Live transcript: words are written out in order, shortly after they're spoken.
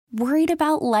Worried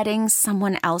about letting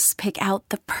someone else pick out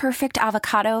the perfect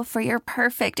avocado for your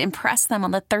perfect impress them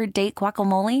on the third date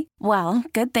guacamole? Well,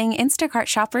 good thing Instacart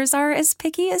shoppers are as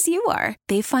picky as you are.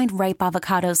 They find ripe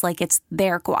avocados like it's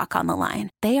their guac on the line.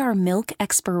 They are milk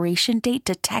expiration date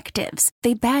detectives.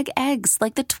 They bag eggs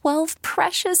like the 12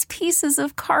 precious pieces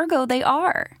of cargo they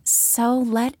are. So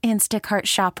let Instacart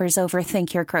shoppers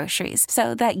overthink your groceries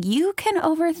so that you can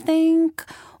overthink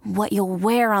what you'll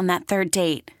wear on that third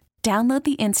date. Download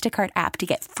the Instacart app to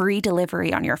get free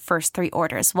delivery on your first 3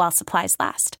 orders while supplies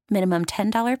last. Minimum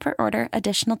 $10 per order.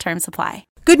 Additional terms apply.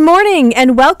 Good morning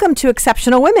and welcome to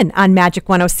Exceptional Women on Magic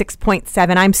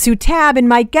 106.7. I'm Sue Tabb, and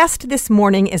my guest this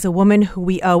morning is a woman who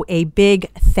we owe a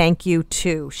big thank you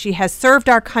to. She has served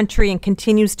our country and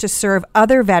continues to serve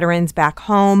other veterans back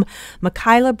home.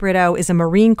 Micaila Britto is a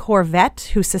Marine Corps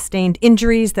vet who sustained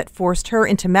injuries that forced her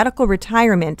into medical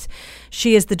retirement.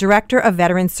 She is the Director of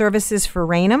Veteran Services for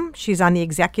Raynham. She's on the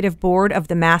executive board of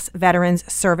the Mass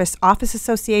Veterans Service Office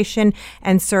Association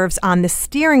and serves on the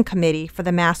steering committee for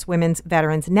the Mass Women's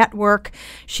Veterans Network.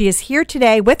 She is here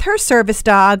today with her service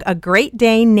dog, a Great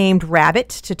Dane named Rabbit,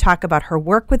 to talk about her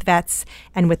work with vets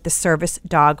and with the Service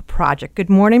Dog Project. Good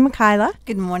morning, Micaila.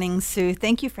 Good morning, Sue.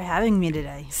 Thank you for having me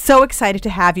today. So excited to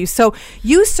have you. So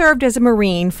you served as a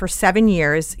Marine for 7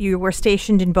 years. You were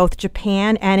stationed in both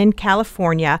Japan and in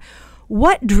California.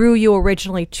 What drew you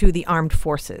originally to the armed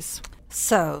forces?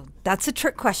 So that's a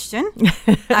trick question.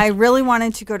 I really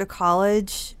wanted to go to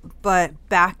college, but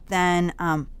back then,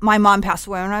 my mom passed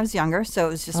away when I was younger, so it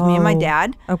was just me and my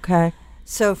dad. Okay.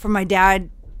 So for my dad,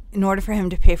 in order for him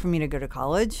to pay for me to go to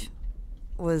college,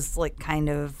 was like kind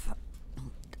of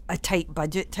a tight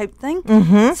budget type thing.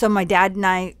 Mm-hmm. So my dad and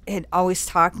I had always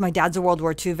talked. My dad's a World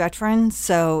War II veteran,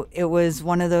 so it was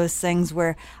one of those things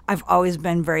where I've always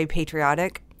been very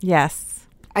patriotic. Yes.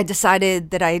 I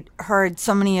decided that I heard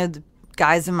so many of the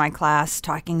guys in my class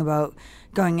talking about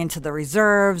going into the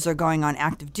reserves or going on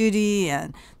active duty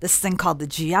and this thing called the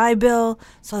GI Bill.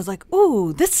 So I was like,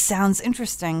 ooh, this sounds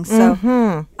interesting.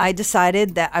 So I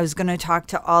decided that I was going to talk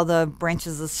to all the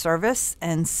branches of service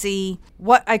and see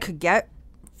what I could get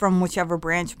from whichever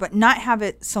branch, but not have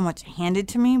it so much handed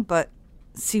to me, but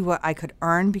see what I could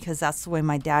earn, because that's the way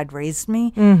my dad raised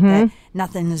me, that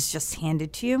nothing is just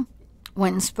handed to you.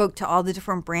 Went and spoke to all the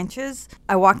different branches.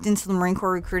 I walked into the Marine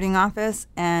Corps recruiting office,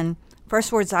 and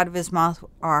first words out of his mouth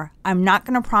are, I'm not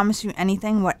going to promise you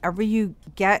anything. Whatever you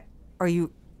get, or you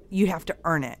have to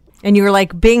earn it. And you were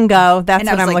like, bingo, that's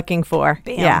what I'm like, looking for.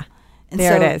 Bam. Yeah, and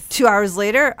there so it is. 2 hours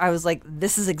later, I was like,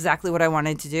 this is exactly what I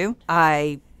wanted to do.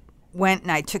 I went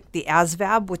and I took the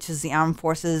ASVAB, which is the Armed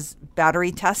Forces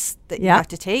Battery Test that you have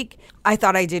to take. I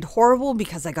thought I did horrible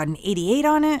because I got an 88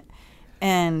 on it.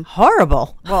 And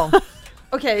horrible. Well...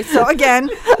 Okay, so again,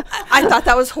 I thought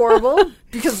that was horrible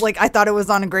because, like, I thought it was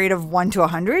on a grade of 1 to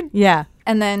 100. Yeah.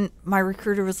 And then my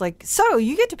recruiter was like, so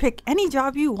you get to pick any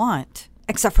job you want,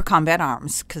 except for combat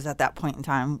arms, because at that point in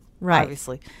time,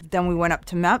 obviously. Then we went up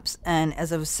to MEPS, and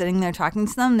as I was sitting there talking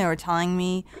to them, they were telling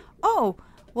me, oh,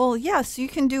 well, yes, you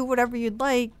can do whatever you'd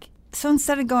like. So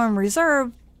instead of going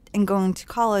reserve and going to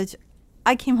college,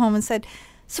 I came home and said,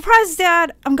 surprise,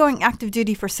 Dad, I'm going active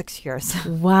duty for 6 years.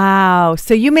 Wow.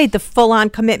 So you made the full-on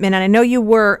commitment. And I know you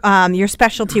were, your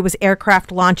specialty was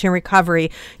aircraft launch and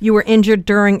recovery. You were injured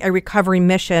during a recovery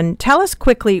mission. Tell us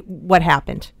quickly what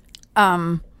happened.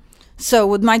 So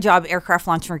with my job, aircraft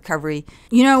launch and recovery,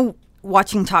 you know,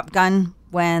 watching Top Gun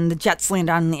when the jets land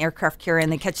on the aircraft carrier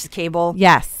and they catch the cable?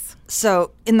 Yes.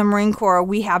 So in the Marine Corps,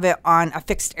 we have it on a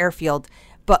fixed airfield.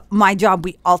 But my job,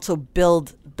 we also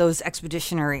build those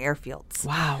expeditionary airfields.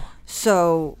 Wow.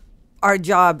 So our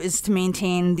job is to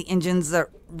maintain the engines that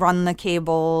run the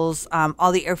cables,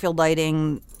 all the airfield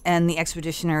lighting, and the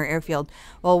expeditionary airfield.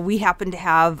 Well, we happen to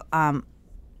have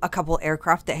a couple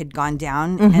aircraft that had gone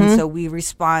down, and so we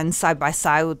respond side by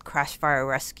side with crash fire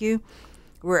rescue.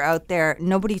 We're out there.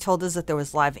 Nobody told us that there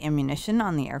was live ammunition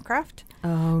on the aircraft.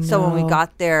 Oh, no. So when we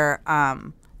got there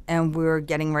and we were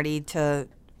getting ready to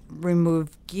remove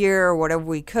gear or whatever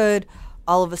we could,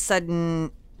 all of a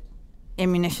sudden,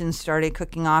 ammunition started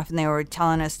cooking off, and they were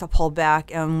telling us to pull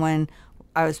back. And when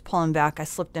I was pulling back, I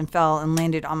slipped and fell and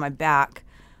landed on my back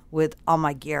with all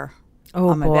my gear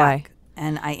on my back,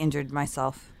 and I injured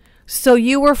myself. So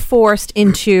you were forced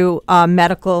into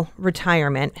medical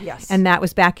retirement. Yes. And that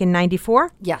was back in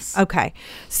 94? Yes. Okay.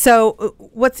 So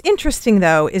what's interesting,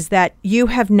 though, is that you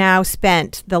have now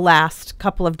spent the last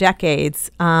couple of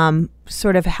decades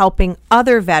sort of helping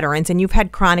other veterans, and you've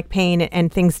had chronic pain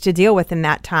and things to deal with in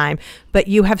that time, but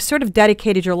you have sort of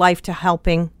dedicated your life to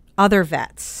helping other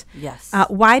vets. Yes.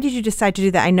 Why did you decide to do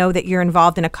that? I know that you're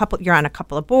involved in you're on a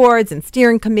couple of boards and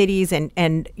steering committees,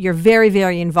 and you're very,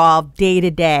 very involved day to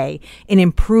day in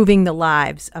improving the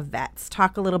lives of vets.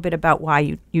 Talk a little bit about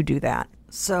why you do that.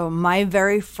 So my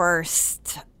very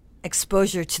first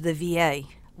exposure to the VA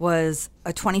was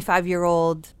a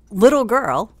 25-year-old little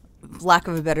girl, lack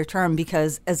of a better term,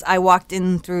 because as I walked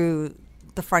in through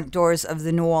the front doors of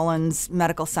the New Orleans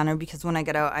Medical Center, because when I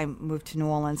got out, I moved to New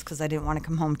Orleans because I didn't want to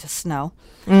come home to snow.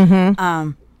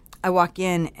 I walk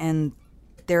in, and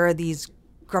there are these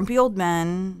grumpy old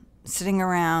men sitting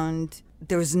around.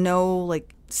 There was no,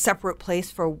 like, separate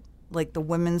place for, like, the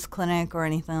women's clinic or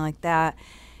anything like that.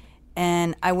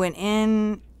 And I went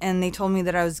in, and they told me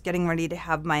that I was getting ready to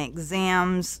have my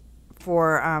exams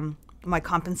for my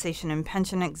compensation and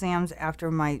pension exams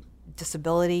after my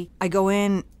disability. I go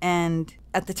in, and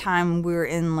at the time we were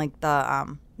in like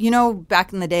the,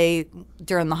 back in the day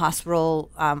during the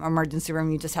hospital emergency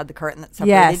room, you just had the curtain that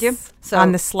separated you. So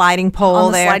on the sliding pole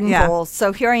on the there. sliding pole.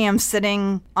 So here I am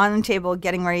sitting on the table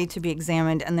getting ready to be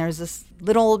examined, and there's this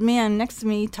little old man next to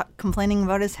me complaining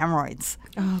about his hemorrhoids.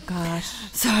 Oh, gosh.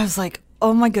 So I was like,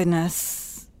 oh my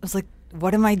goodness. I was like,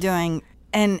 what am I doing?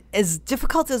 And as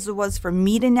difficult as it was for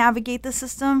me to navigate the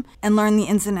system and learn the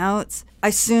ins and outs,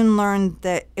 I soon learned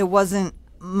that it wasn't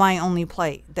my only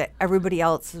plight, that everybody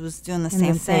else was doing the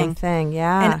same thing.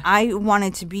 Yeah. And I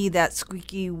wanted to be that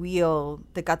squeaky wheel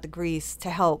that got the grease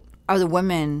to help other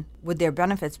women with their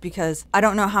benefits, because I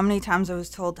don't know how many times I was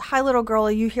told, hi, little girl,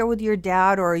 are you here with your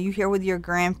dad, or are you here with your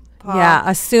grandpa? Yeah,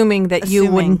 assuming that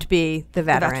you wouldn't be the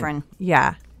veteran.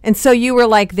 Yeah. And so you were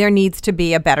like, there needs to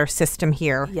be a better system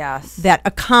here. Yes. That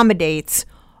accommodates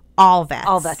all vets.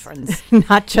 All veterans.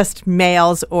 Not just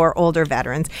males or older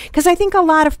veterans. Because I think a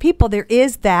lot of people, there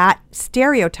is that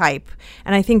stereotype,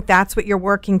 and I think that's what you're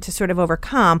working to sort of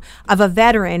overcome, of a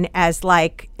veteran as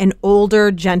like an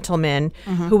older gentleman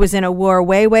who was in a war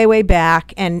way, way, way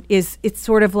back, and it's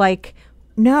sort of like,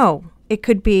 no, it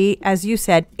could be, as you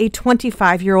said, a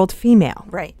 25-year-old female.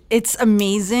 Right. It's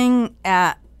amazing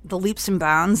at the leaps and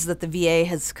bounds that the VA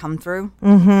has come through,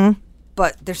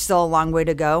 but there's still a long way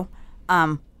to go.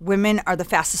 Women are the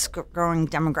fastest growing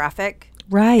demographic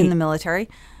in the military.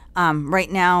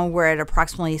 Right now, we're at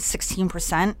approximately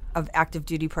 16% of active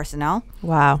duty personnel.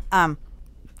 Wow.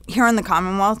 Here in the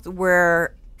Commonwealth,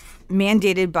 we're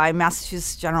mandated by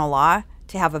Massachusetts general law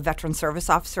to have a veteran service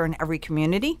officer in every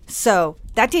community. So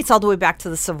that dates all the way back to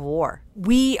the Civil War.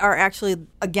 We are actually,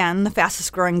 again, the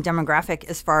fastest growing demographic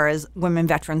as far as women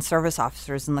veteran service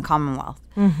officers in the Commonwealth.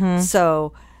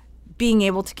 So being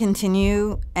able to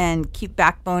continue and keep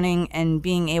backboning and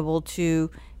being able to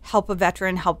help a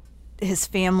veteran, help his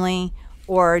family,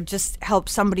 or just help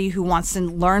somebody who wants to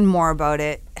learn more about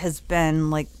it has been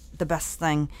like the best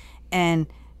thing. And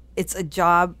it's a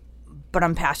job, but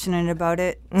I'm passionate about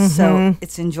it, so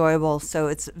it's enjoyable. So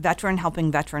it's veteran helping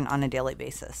veteran on a daily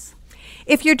basis.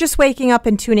 If you're just waking up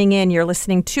and tuning in, you're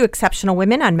listening to Exceptional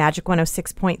Women on Magic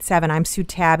 106.7. I'm Sue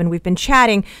Tabb, and we've been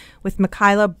chatting with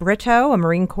Micaila Britto, a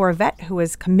Marine Corps vet who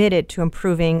is committed to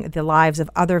improving the lives of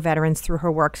other veterans through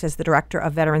her works as the Director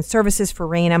of Veteran Services for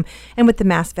Raynham and with the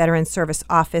Mass Veteran Service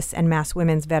Office and Mass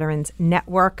Women's Veterans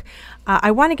Network. I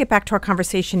want to get back to our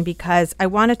conversation because I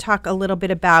want to talk a little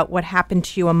bit about what happened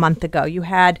to you a month ago. You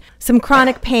had some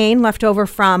chronic pain left over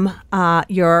from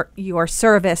your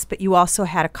service, but you also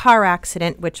had a car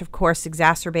accident, which of course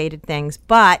exacerbated things.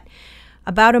 But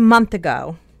about a month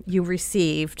ago, you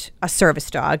received a service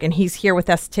dog, and he's here with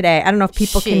us today. I don't know if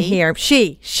people can hear.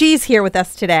 She's here with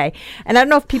us today, and I don't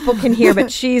know if people can hear,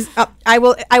 but she's. I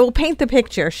will paint the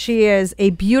picture. She is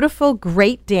a beautiful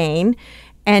Great Dane.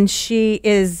 And she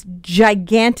is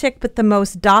gigantic, but the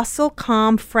most docile,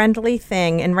 calm, friendly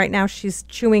thing. And right now she's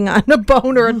chewing on a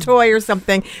bone or a toy or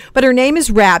something. But her name is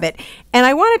Rabbit. And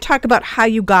I want to talk about how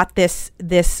you got this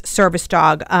service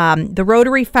dog. The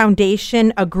Rotary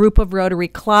Foundation, a group of Rotary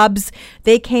clubs,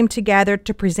 they came together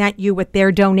to present you with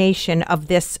their donation of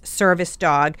this service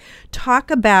dog.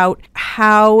 Talk about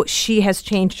how she has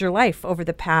changed your life over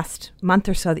the past month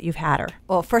or so that you've had her.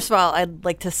 Well, first of all, I'd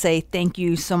like to say thank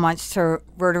you so much to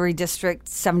Rotary District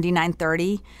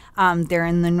 7930. They're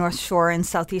in the North Shore in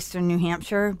southeastern New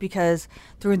Hampshire, because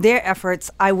through their efforts,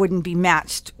 I wouldn't be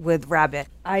matched with Rabbit.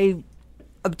 I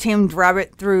obtained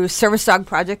Rabbit through Service Dog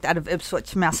Project out of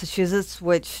Ipswich, Massachusetts,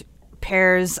 which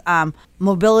pairs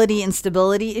mobility and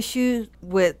stability issues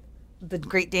with the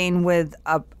Great Dane with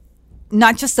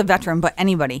not just a veteran, but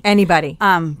anybody. Anybody.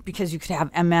 Because you could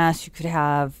have MS, you could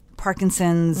have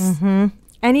Parkinson's.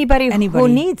 Anybody who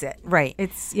needs it. Right.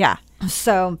 It's, yeah.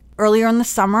 So earlier in the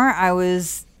summer, I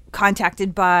was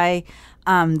contacted by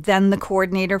Then the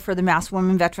coordinator for the Mass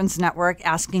Women Veterans Network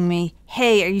asking me,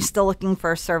 hey, are you still looking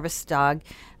for a service dog?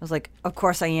 I was like, of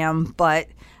course I am, but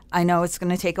I know it's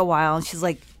going to take a while. And she's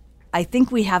like, I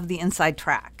think we have the inside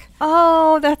track.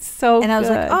 Oh, that's so And I was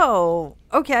like, oh,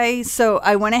 okay. So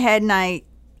I went ahead and I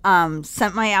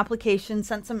sent my application,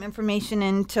 sent some information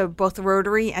into both the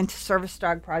Rotary and to Service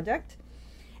Dog Project.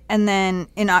 And then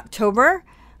in October,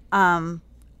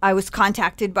 I was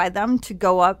contacted by them to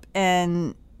go up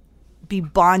and be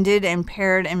bonded and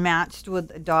paired and matched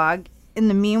with a dog. In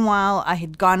the meanwhile, I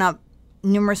had gone up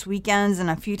numerous weekends and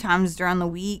a few times during the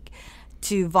week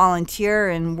to volunteer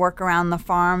and work around the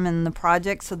farm and the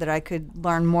project so that I could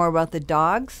learn more about the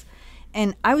dogs.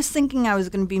 And I was thinking I was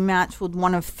going to be matched with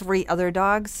one of 3 other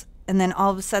dogs. And then all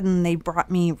of a sudden they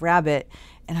brought me Rabbit.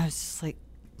 And I was just like,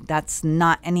 that's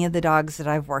not any of the dogs that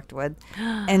I've worked with.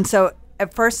 And so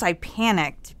at first I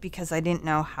panicked because I didn't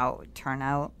know how it would turn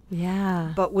out.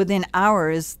 Yeah. But within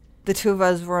hours, the two of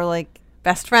us were like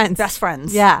Best friends. best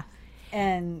friends. Yeah.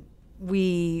 And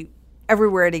we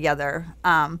everywhere together.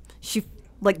 She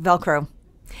like Velcro.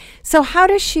 So how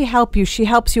does she help you? She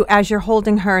helps you as you're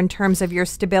holding her in terms of your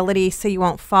stability so you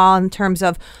won't fall, in terms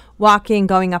of walking,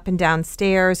 going up and down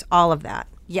stairs, all of that.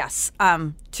 Yes,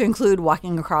 to include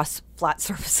walking across flat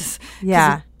surfaces. 'Cause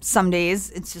Yeah. some days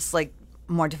it's just like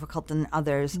more difficult than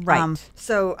others. Right.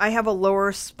 So I have a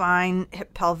lower spine,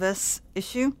 hip pelvis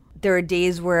issue. There are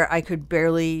days where I could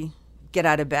barely get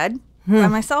out of bed by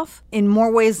myself. In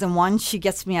more ways than one, she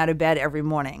gets me out of bed every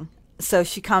morning. So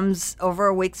she comes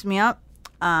over, wakes me up.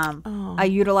 I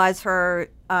utilize her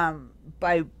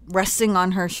by resting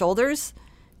on her shoulders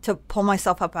to pull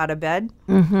myself up out of bed,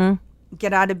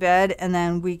 get out of bed, and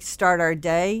then we start our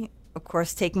day. Of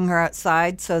course, taking her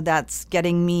outside, so that's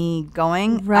getting me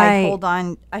going. Right. I hold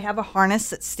on. I have a harness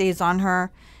that stays on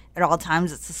her at all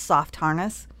times. It's a soft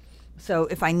harness, so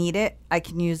if I need it, I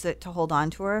can use it to hold on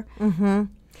to her.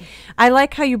 I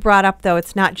like how you brought up, though,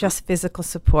 it's not just physical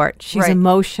support. She's Right.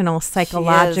 emotional,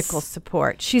 psychological is.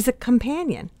 support. She's a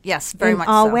companion. Yes, very in much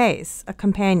all so. ways, a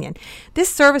companion. This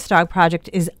service dog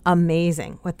project is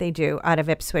amazing, what they do out of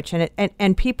Ipswich.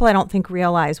 And people, I don't think,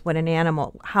 realize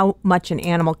how much an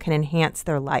animal can enhance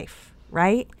their life,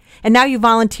 right? And now you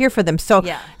volunteer for them. So,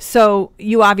 Yeah. so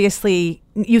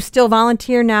you still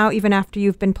volunteer now, even after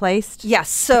you've been placed? Yes.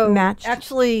 So Matched?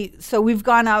 actually, we've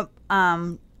gone up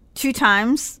 2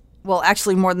 times. Well,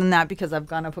 actually more than that, because I've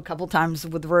gone up a couple times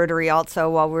with Rotary also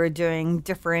while we're doing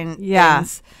different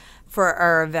things for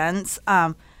our events.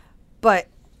 But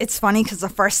it's funny because the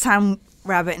first time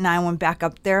Rabbit and I went back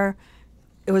up there,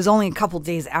 it was only a couple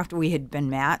days after we had been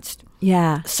matched.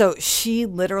 Yeah. So she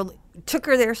literally took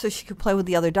her there so she could play with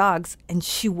the other dogs, and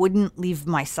she wouldn't leave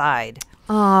my side.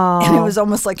 Oh. And it was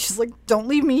almost like, she's like, don't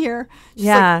leave me here. She's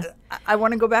Yeah. like, I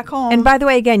want to go back home. And by the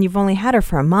way, again, you've only had her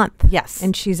for a month. Yes.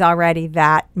 And she's already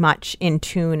that much in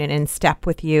tune and in step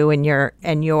with you and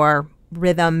your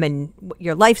rhythm and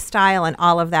your lifestyle and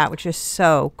all of that, which is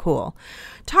so cool.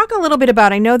 Talk a little bit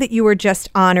about, I know that you were just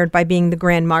honored by being the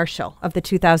Grand Marshal of the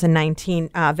 2019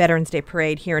 Veterans Day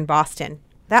Parade here in Boston.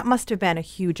 That must have been a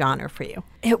huge honor for you.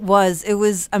 It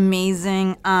was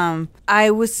amazing.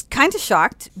 I was kind of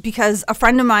shocked because a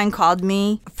friend of mine called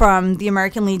me from the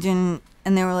American Legion,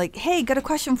 and they were like, hey, got a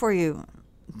question for you.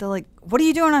 They're like, what are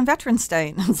you doing on Veterans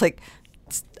Day? And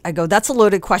I go, that's a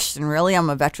loaded question, really. I'm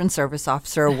a veteran service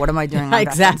officer. What am I doing on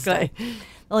Veterans Day? They're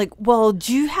like, well,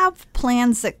 do you have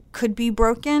plans that could be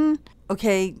broken?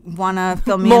 Okay, want to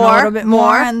fill me in a little bit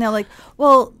more? And they're like,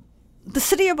 well, the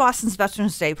City of Boston's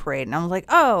Veterans Day Parade. And I was like,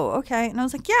 oh, okay. And I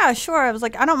was like, yeah, sure. I was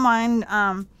like, I don't mind.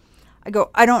 I go,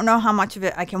 I don't know how much of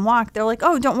it I can walk. They're like,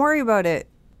 oh, don't worry about it.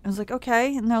 I was like,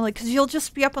 okay. And they're like, because you'll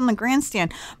just be up on the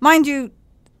grandstand. Mind you,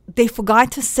 they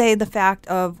forgot to say the fact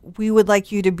of, we would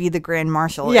like you to be the Grand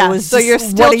Marshal. Yeah, It was so just, you're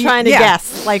still what are you- trying to yeah.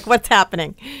 guess, like, what's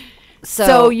happening.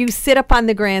 So you sit up on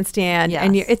the grandstand,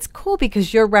 and Yes. it's cool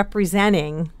because you're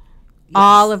representing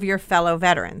all of your fellow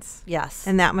veterans. Yes.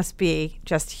 And that must be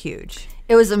just huge.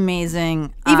 It was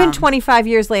amazing. Even 25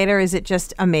 years later, is it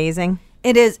just amazing?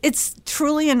 It is. It's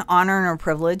truly an honor and a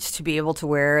privilege to be able to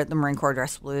wear the Marine Corps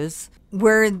dress blues.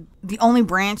 We're the only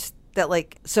branch that,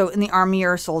 so in the Army,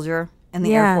 you're a soldier. In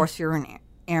the Air Force, you're an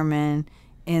airman.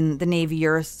 In the Navy,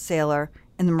 you're a sailor.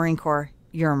 In the Marine Corps,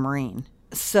 you're a Marine.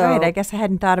 So, Right, I guess I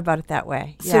hadn't thought about it that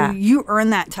way. So you earn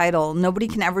that title. Nobody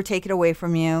can ever take it away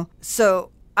from you.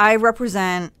 So I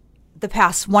represent the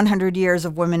past 100 years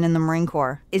of women in the Marine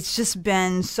Corps. It's just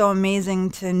been so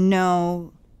amazing to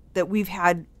know that we've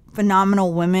had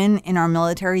phenomenal women in our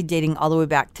military, dating all the way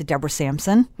back to Deborah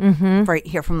Sampson, right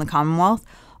here from the Commonwealth,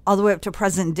 all the way up to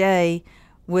present day,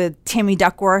 with Tammy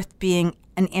Duckworth being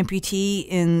an amputee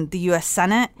in the U.S.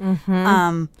 Senate,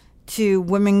 to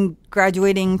women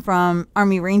graduating from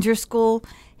Army Ranger School,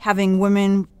 having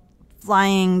women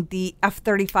flying the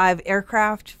F-35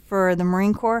 aircraft for the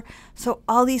Marine Corps. So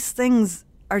all these things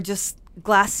are just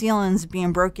glass ceilings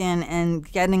being broken and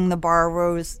getting the bar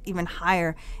rose even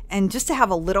higher. And just to have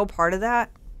a little part of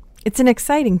that. It's an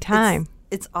exciting time.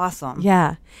 It's awesome.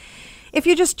 Yeah. If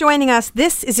you're just joining us,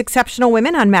 this is Exceptional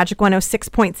Women on Magic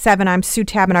 106.7. I'm Sue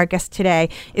Tab, and our guest today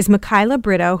is Micaila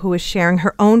Britto, who is sharing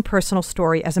her own personal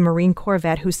story as a Marine Corps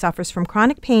vet who suffers from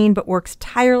chronic pain but works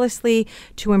tirelessly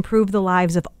to improve the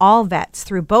lives of all vets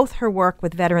through both her work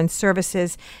with Veteran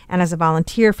Services and as a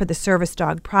volunteer for the Service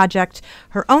Dog Project.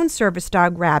 Her own service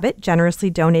dog, Rabbit, generously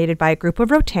donated by a group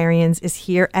of Rotarians, is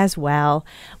here as well.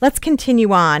 Let's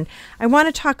continue on. I want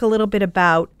to talk a little bit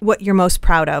about what you're most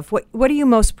proud of. What are you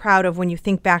most proud of when you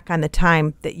think back on the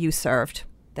time that you served?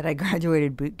 That I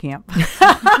graduated boot camp.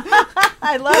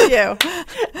 I love you.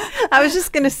 I was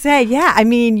just going to say, yeah, I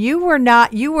mean, you were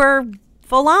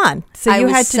full on. So you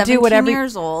had to do whatever. 17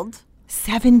 years old.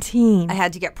 17. I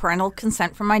had to get parental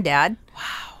consent from my dad.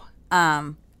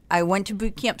 Wow. I went to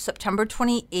boot camp September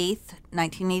 28th,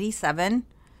 1987,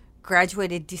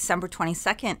 graduated December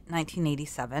 22nd,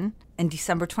 1987, and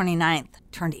December 29th,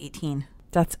 turned 18.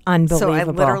 That's unbelievable. So I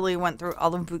literally went through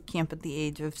all of boot camp at the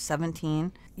age of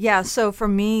 17. Yeah, so for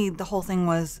me, the whole thing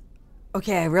was,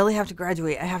 okay, I really have to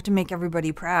graduate. I have to make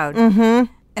everybody proud.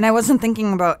 Mm-hmm. And I wasn't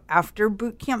thinking about after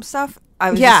boot camp stuff.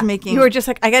 I was just making... You were just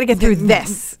like, I got to get through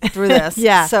this. Through this.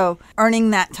 Yeah. So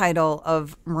earning that title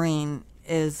of Marine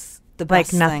is the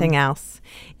best like nothing else.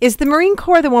 Is the Marine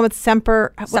Corps the one with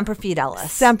Semper Fidelis.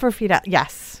 Semper Fidelis,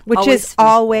 yes. Which Always is faithful.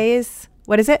 always,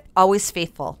 what is it? Always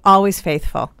faithful. Always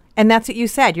faithful. And that's what you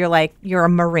said. You're like, you're a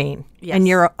Marine. Yes. And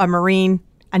you're a Marine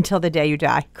until the day you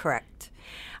die. Correct.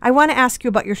 I want to ask you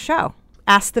about your show,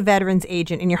 Ask the Veterans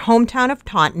Agent, in your hometown of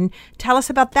Taunton. Tell us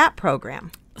about that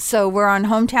program. So we're on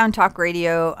Hometown Talk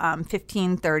Radio,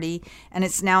 1530, and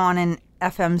it's now on an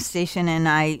FM station, and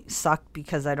I suck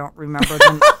because I don't remember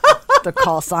the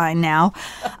call sign now,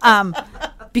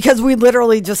 because we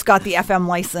literally just got the FM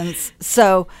license.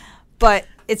 So, but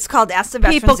it's called Ask the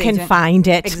Veterans People Agent. can find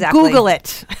it. Exactly. Google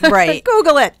it. Right.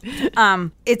 Google it.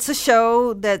 It's a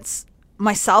show that's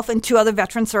myself and two other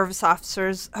veteran service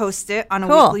officers host it on a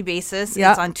Cool. weekly basis. Yep.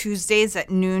 It's on Tuesdays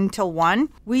at noon till 1.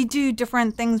 We do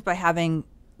different things by having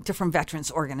different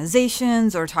veterans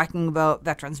organizations or talking about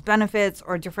veterans benefits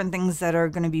or different things that are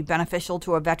going to be beneficial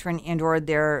to a veteran and or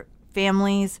their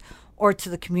families or to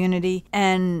the community.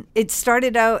 And it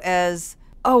started out as,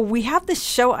 oh, we have this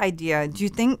show idea. Do you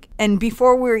think? And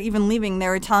before we were even leaving, they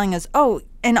were telling us, oh,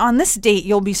 and on this date,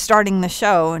 you'll be starting the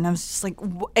show. And I was just like,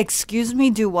 excuse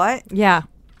me, do what? Yeah.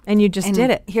 And you just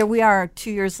did it. Here we are 2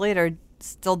 years later,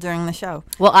 still doing the show.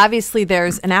 Well, obviously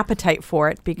there's an appetite for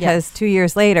it because 2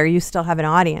 years later you still have an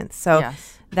audience. So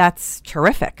Yes. that's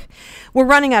terrific. We're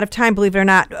running out of time, believe it or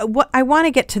not. I want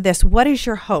to get to this. What is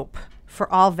your hope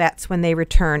for all vets when they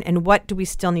return, and what do we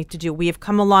still need to do? We have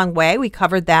come a long way. We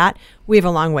covered that. We have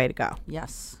a long way to go.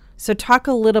 Yes. So talk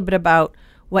a little bit about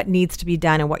what needs to be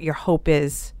done and what your hope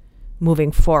is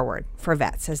moving forward for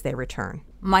vets as they return.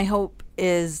 My hope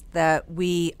is that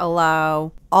we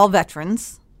allow all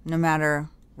veterans, no matter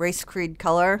race, creed,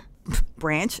 color,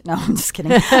 branch, no, I'm just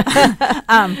kidding,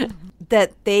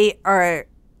 that they are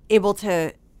able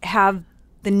to have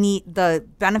the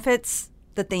benefits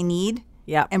that they need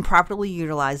and properly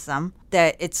utilize them,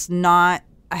 that it's not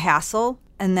a hassle,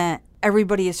 and that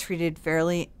everybody is treated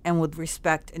fairly and with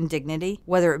respect and dignity,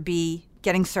 whether it be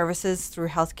getting services through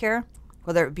healthcare,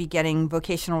 whether it be getting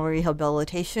vocational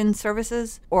rehabilitation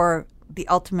services, or the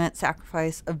ultimate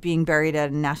sacrifice of being buried at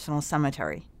a national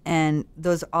cemetery. And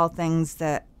those are all things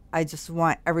that I just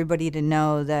want everybody to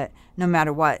know, that no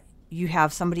matter what, you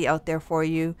have somebody out there for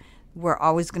you. We're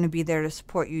always going to be there to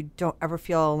support you. Don't ever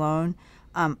feel alone.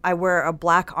 I wear a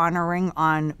black honor ring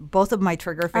on both of my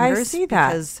trigger fingers. I see that.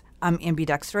 Because I'm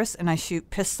ambidextrous and I shoot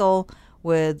pistol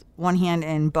with one hand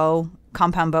and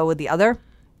compound bow with the other.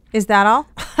 Is that all?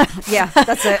 Yeah,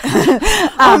 that's it.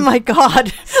 Oh my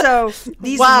God. So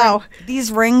these Wow.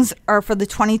 these rings are for the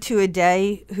 22 a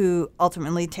day who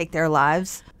ultimately take their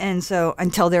lives. And so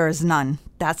until there is none,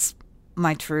 that's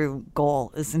my true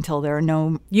goal, is until there are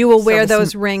no. You will wear service-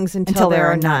 those rings until there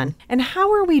are none. And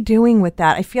how are we doing with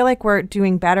that? I feel like we're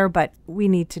doing better, but we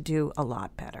need to do a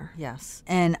lot better. Yes.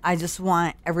 And I just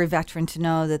want every veteran to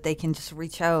know that they can just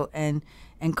reach out and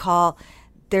call.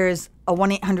 There's a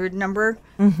 1-800 number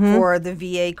for the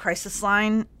VA crisis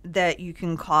line that you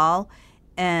can call.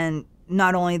 And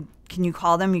not only can you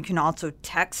call them, you can also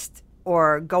text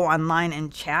or go online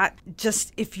and chat.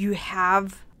 Just if you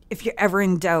have if you're ever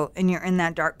in doubt and you're in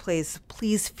that dark place,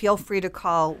 please feel free to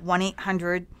call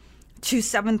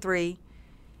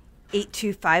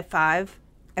 1-800-273-8255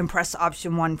 and press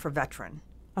option 1 for veteran.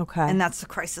 Okay. And that's the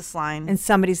crisis line. And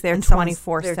somebody's there And someone's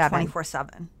 24/7. there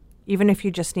 24/7. Even if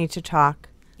you just need to talk.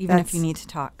 Even if you need to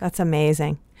talk. That's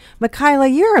amazing.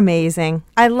 Micaila, you're amazing.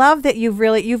 I love that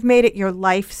you've made it your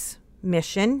life's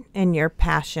mission and your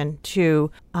passion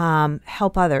to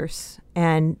help others.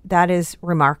 And that is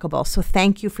remarkable. So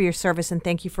thank you for your service and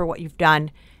thank you for what you've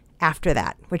done after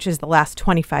that, which is the last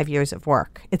 25 years of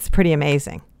work. It's pretty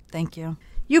amazing. Thank you.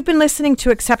 You've been listening to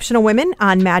Exceptional Women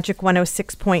on Magic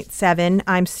 106.7.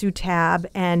 I'm Sue Tabb,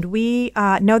 and we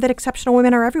know that exceptional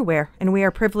women are everywhere, and we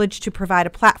are privileged to provide a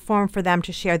platform for them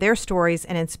to share their stories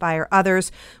and inspire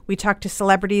others. We talk to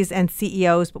celebrities and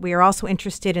CEOs, but we are also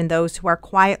interested in those who are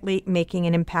quietly making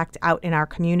an impact out in our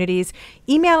communities.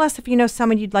 Email us if you know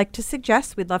someone you'd like to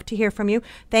suggest. We'd love to hear from you.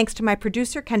 Thanks to my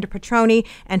producer, Kendra Petroni,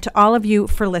 and to all of you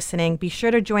for listening. Be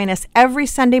sure to join us every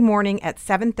Sunday morning at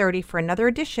 7:30 for another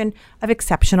edition of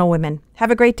Exceptional Women. Have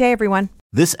a great day, everyone.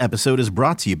 This episode is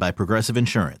brought to you by Progressive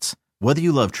Insurance. Whether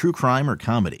you love true crime or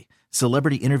comedy,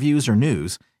 celebrity interviews or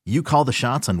news, you call the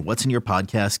shots on what's in your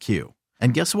podcast queue.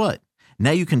 And guess what?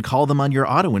 Now you can call them on your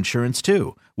auto insurance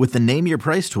too with the Name Your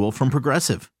Price tool from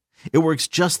Progressive. It works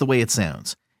just the way it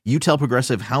sounds. You tell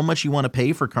Progressive how much you want to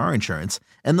pay for car insurance,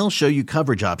 and they'll show you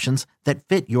coverage options that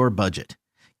fit your budget.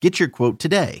 Get your quote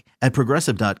today at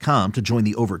Progressive.com to join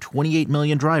the over 28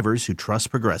 million drivers who trust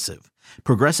Progressive.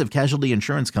 Progressive Casualty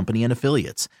Insurance Company and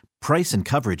Affiliates. Price and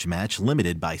coverage match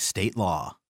limited by state law.